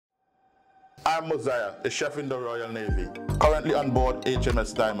I'm Moziah, a chef in the Royal Navy, currently on board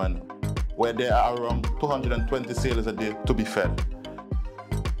HMS Diamond, where there are around 220 sailors a day to be fed.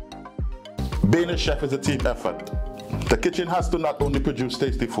 Being a chef is a team effort. The kitchen has to not only produce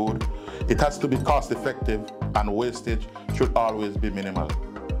tasty food, it has to be cost effective, and wastage should always be minimal.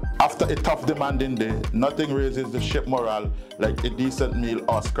 After a tough, demanding day, nothing raises the ship morale like a decent meal,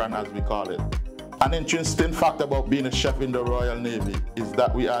 or scran as we call it. An interesting fact about being a chef in the Royal Navy is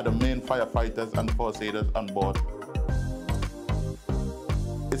that we are the main firefighters and first aiders on board.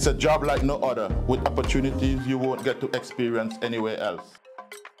 It's a job like no other, with opportunities you won't get to experience anywhere else.